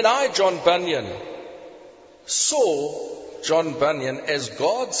 when I, John Bunyan, saw John Bunyan as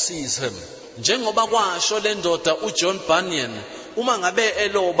God sees him. Njengoba kwasho le ndoda uJohn Bunyan uma ngabe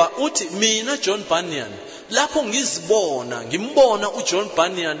eloba uthi mina John Bunyan lapho ngimbona uJohn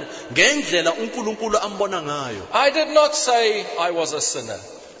Bunyan ngendlela uNkulunkulu ambona ngayo. I did not say I was a sinner.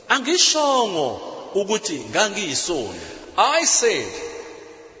 Angishongo ukuthi ngangiyisoni. I said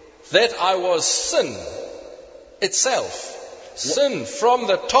that I was sin itself. Sin from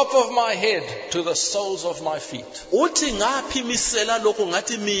the top of my head to the soles of my feet. Uthi ngaphimisela lokho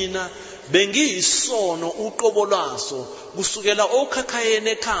ngathi mina bengiyisono uqobo lwaso kusukela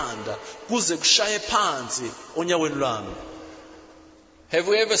okhakhayene ekhanda kuze kushaye phansi onyaweni lwami. Have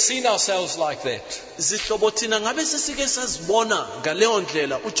we ever seen ourselves like that? Zihlobo thina ngabe sesike sazibona ngaleyo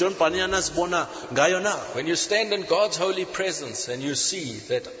ndlela uJohn Bunyan azibona ngayo na? When you stand in God's holy presence and you see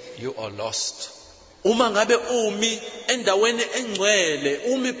that you are lost. Uma ngabe umi endaweni engcwele,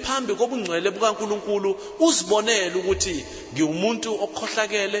 umi phambi kobungcwele bukaNkulunkulu, uzibonela ukuthi ngiwumuntu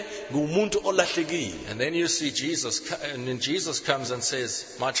okhohlakele, ngiwumuntu olahlekile. And then you see Jesus, and then Jesus comes and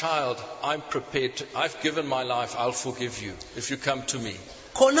says, my child, I'm prepared to, I've given my life, I'll forgive you if you come to me.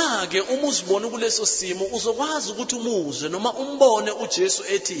 Khona ke uma uzibona kuleso simo uzokwazi ukuthi umuzwe noma umbone uJesu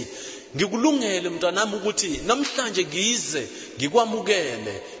ethi ngikulungele mntanami ukuthi namhlanje ngize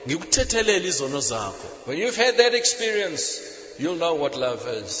ngikwamukele ngikuthethelele izono zakho. When you've had that experience, you'll know what love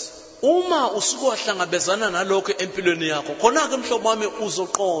is. Uma usuke wahlangabezana nalokho empilweni yakho khona ke mhlobo wami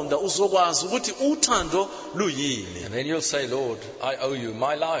uzoqonda uzokwazi ukuthi uthando luyini. And then you'll say, Lord, I owe you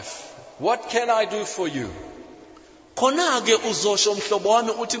my life. What can I do for you? Khona ke uzosho mhlobo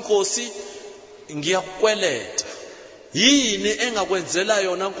wami uthi Nkosi ngiyakukweleta. Yini engakwenzela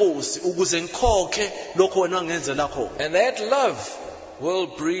yona Nkosi ukuze ngikhokhe lokho wena ongenzela khona. And that love will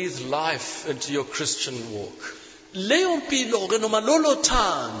breathe life into your Christian walk. Leyo mpilo ke noma lolo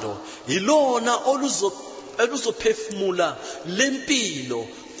thando yilona oluzophefumula lempilo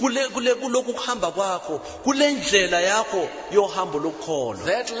kuloku kuhamba kwakho kule ndlela yakho yohambo lokukholwa.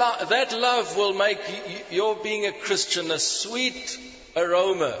 That love will make your being a Christian a sweet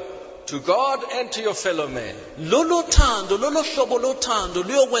aroma to God and to your fellow man. Lolo thando lolo hlobo lothando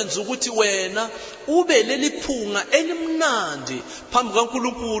liyokwenza ukuthi wena ube leliphunga elimnandi phambi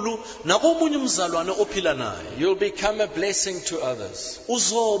kaNkulunkulu nakomunye umzalwane ophila naye. You'll become a blessing to others.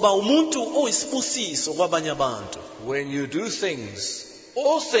 Uzoba umuntu oyisibusiso kwabanye abantu. When you do things,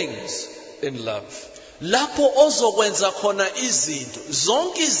 all things in love. Lapho ozokwenza khona izinto,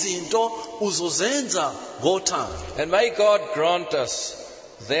 zonke izinto uzozenza ngothando. And may God grant us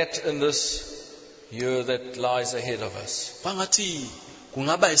that in this year that lies ahead of us. Bangathi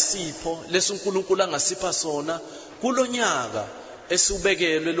kungaba isipho leso uNkulunkulu angasipha sona kulonyaka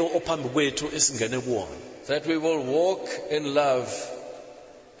esiubekelwe lo ophambi kwethu esingene kuwona. That we will walk in love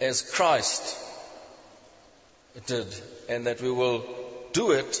as Christ did, and that we will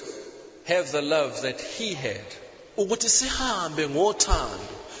do it, have the love that He had. Ukuthi sihambe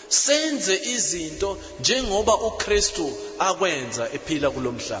ngothando, senze izinto njengoba uKristu akwenza ephila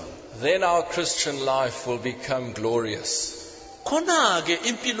kulomhlaba. Then our Christian life will become glorious. Khona ke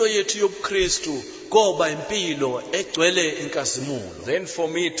impilo yethu yobuKristu koba impilo egcwele inkazimulo. Then for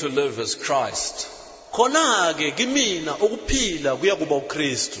me to live as Christ. Khona ke kimina ukuphila kuya kuba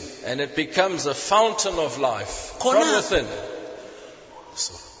uKristu. And it becomes a fountain of life from within.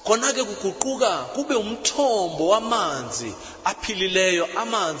 Khona ke kuguquka kube umthombo wamanzi aphilileyo,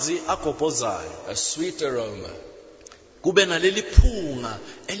 amanzi agobhozayo. A sweet aroma. Kube naleli phunga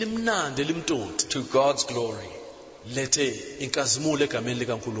elimnandi elimtoti. To God's glory. Lethe inkazimulo egameni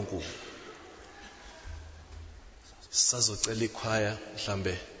likaNkulunkulu. Sazocela ikhwaya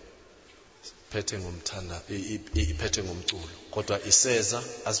mhlambe iphethe ngomculo kodwa iseza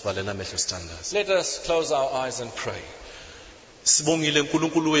asivalele amehlo sithandaze. Let us close our eyes and pray. Sibongile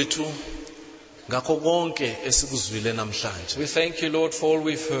uNkulunkulu wethu ngakho konke esikuzwile namhlanje. We thank you, Lord, for all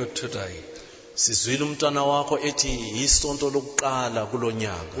we've heard today. Sizwile umntwana wakho ethi isonto lokuqala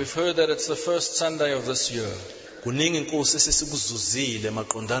kulonyaka. We've heard that it's the first Sunday of this year. Kuningi inkosi esesikuzuzile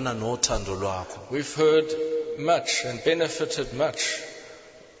maqondana nothando lwakho. We've heard much and benefited much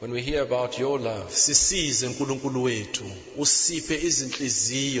when we hear about your love. Sisize uNkulunkulu wethu usiphe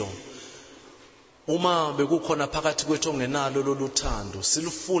izinhliziyo uma bekukhona phakathi kwethu ongenalo loluthando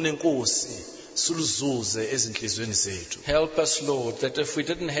silufune inkosi siluzuze ezinhlizweni zethu. Help us, Lord, that if we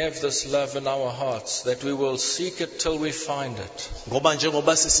didn't have this love in our hearts, that we will seek it till we find it. Ngoba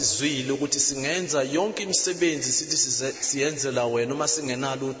njengoba sisizwile ukuthi singenza yonke imisebenzi sithi siyenzela wena uma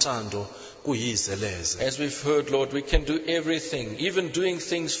singenalo uthando kuyizeleze. As we've heard, Lord, we can do everything, even doing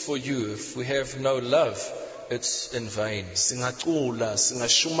things for you. If we have no love, it's in vain. Singacula,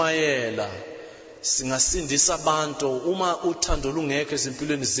 singashumayela, singasindisa abantu uma uthando lungekho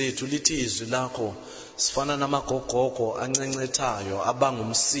ezimpilweni zethu. Lithi izwi lakho sifana namagogogo ancencethayo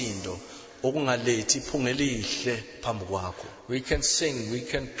abangumsindo okungalethi iphunga elihle phambi kwakho. We can sing, we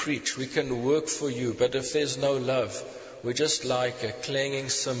can preach, we can work for you, but if there's no love, we're just like a clanging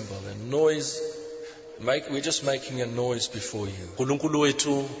cymbal, a noise. We're just making a noise before you. Nkulunkulu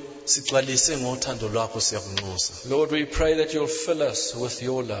wethu sigcwalise ngothando lwakho siyakunxusa. Lord, we pray that you'll fill us with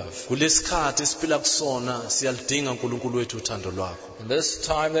your love. Kulesikhathi siphila kusona siyalidinga Nkulunkulu wethu uthando lwakho. In this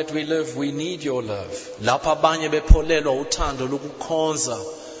time that we live, we need your love. Lapha abanye bepholelwa uthando lokukhonza,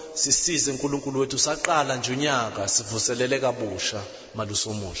 sisize Nkulunkulu wethu saqala nje unyaka sivuselele kabusha maluso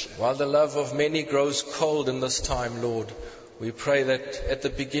omuhle. While the love of many grows cold in this time, Lord, we pray that at the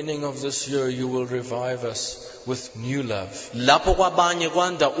beginning of this year you will revive us with new love. Lapho kwabanye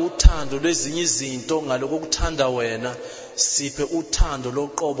kwanda uthando lwezinye izinto ngalokuthanda wena, siphe uthando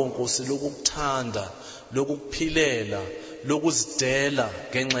loqobo Nkosi lokukuthanda, lokukuphilela, lokuzidela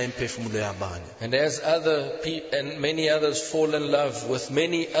ngenxa yemphefumulo yabanye. And as and many others fall in love with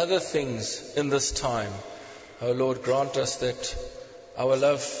many other things in this time, oh Lord, grant us that our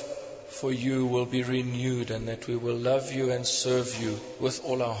love for you will be renewed and that we will love you and serve you with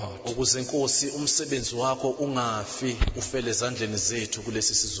all our heart. Ukuze Nkosi umsebenzi wakho ungafi ufele ezandleni zethu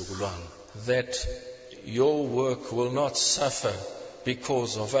kulesi sizukulwane. That your work will not suffer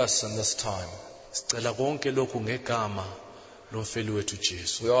because of us in this time. Sicela konke lokhu ngegama lomfeli wethu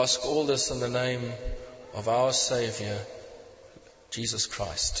Jesu. We ask all this in the name of our Savior, Jesus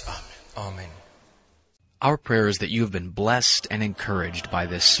Christ. Amen. Amen. Our prayer is that you have been blessed and encouraged by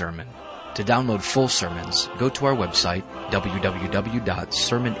this sermon. To download full sermons, go to our website,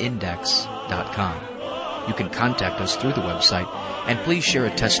 www.sermonindex.com. You can contact us through the website, and please share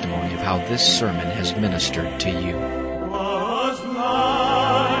a testimony of how this sermon has ministered to you.